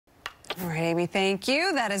All right, Amy, thank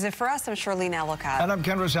you. That is it for us. I'm Charlene Ellicott. And I'm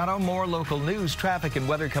Ken Rosano. More local news, traffic, and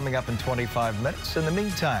weather coming up in 25 minutes. In the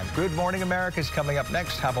meantime, Good Morning America is coming up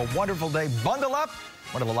next. Have a wonderful day. Bundle up.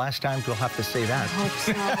 One of the last times we'll have to say that. I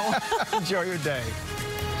hope so. Enjoy your day.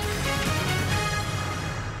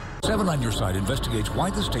 7 on Your Side investigates why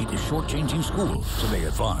the state is shortchanging schools today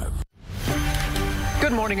at 5.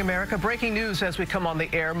 Good morning, America. Breaking news as we come on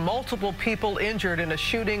the air. Multiple people injured in a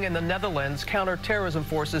shooting in the Netherlands. Counterterrorism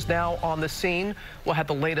forces now on the scene. We'll have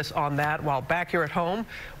the latest on that. While back here at home,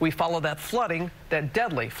 we follow that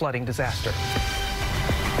deadly flooding disaster.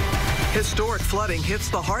 Historic flooding hits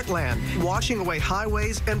the heartland, washing away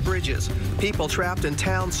highways and bridges. People trapped in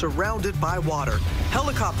towns surrounded by water.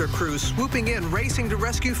 Helicopter crews swooping in, racing to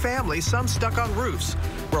rescue families, some stuck on roofs.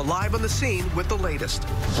 We're live on the scene with the latest.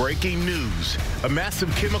 Breaking news. A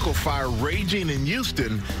massive chemical fire raging in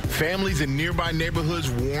Houston. Families in nearby neighborhoods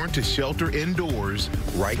warned to shelter indoors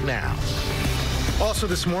right now. Also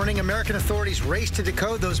this morning, American authorities raced to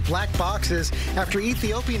decode those black boxes after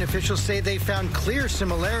Ethiopian officials say they found clear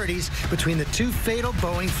similarities between the two fatal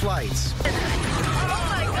Boeing flights.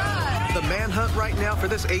 The manhunt right now for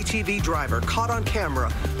this HEV driver caught on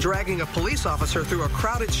camera dragging a police officer through a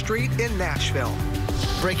crowded street in Nashville.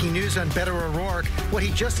 Breaking news on Beto O'Rourke, what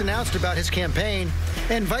he just announced about his campaign,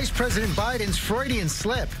 and Vice President Biden's Freudian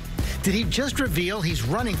slip. Did he just reveal he's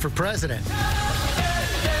running for president?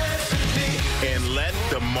 And let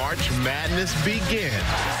the March Madness begin.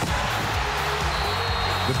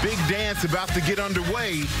 The big dance about to get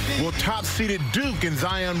underway. Will top-seeded Duke and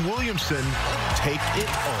Zion Williamson take it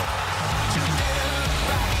on?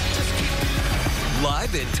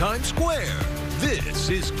 Live in Times Square, this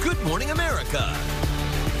is Good Morning America.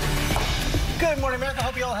 Good morning, America.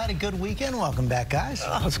 Hope you all had a good weekend. Welcome back, guys.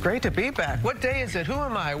 Oh, it's great to be back. What day is it? Who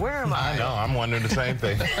am I? Where am I? I know. I'm wondering the same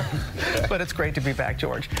thing. But it's great to be back,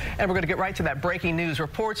 George. And we're going to get right to that breaking news.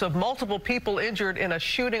 Reports of multiple people injured in a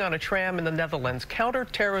shooting on a tram in the Netherlands.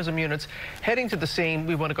 Counterterrorism units heading to the scene.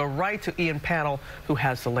 We want to go right to Ian Pannell, who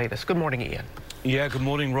has the latest. Good morning, Ian. Yeah, good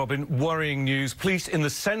morning, Robin. Worrying news. Police in the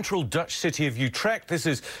central Dutch city of Utrecht, this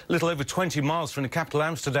is a little over 20 miles from the capital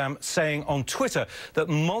Amsterdam, saying on Twitter that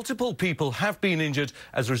multiple people have been injured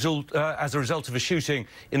as a result of a shooting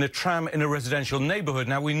in a tram in a residential neighbourhood.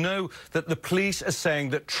 Now, we know that the police are saying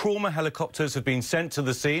that trauma helicopters have been sent to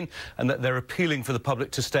the scene and that they're appealing for the public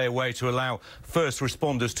to stay away to allow first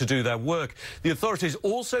responders to do their work. The authorities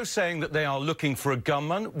also saying that they are looking for a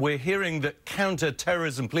gunman. We're hearing that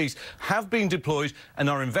counter-terrorism police have been deployed and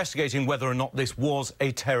are investigating whether or not this was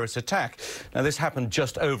a terrorist attack. Now, this happened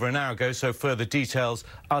just over an hour ago, so further details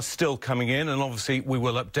are still coming in, and obviously we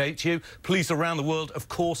will update you. Police around the world, of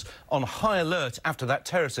course, on high alert after that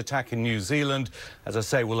terrorist attack in New Zealand. As I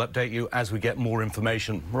say, we'll update you as we get more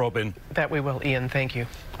information. Robin. That we will, Ian. Thank you.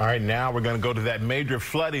 All right, now we're going to go to that major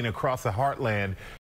flooding across the heartland.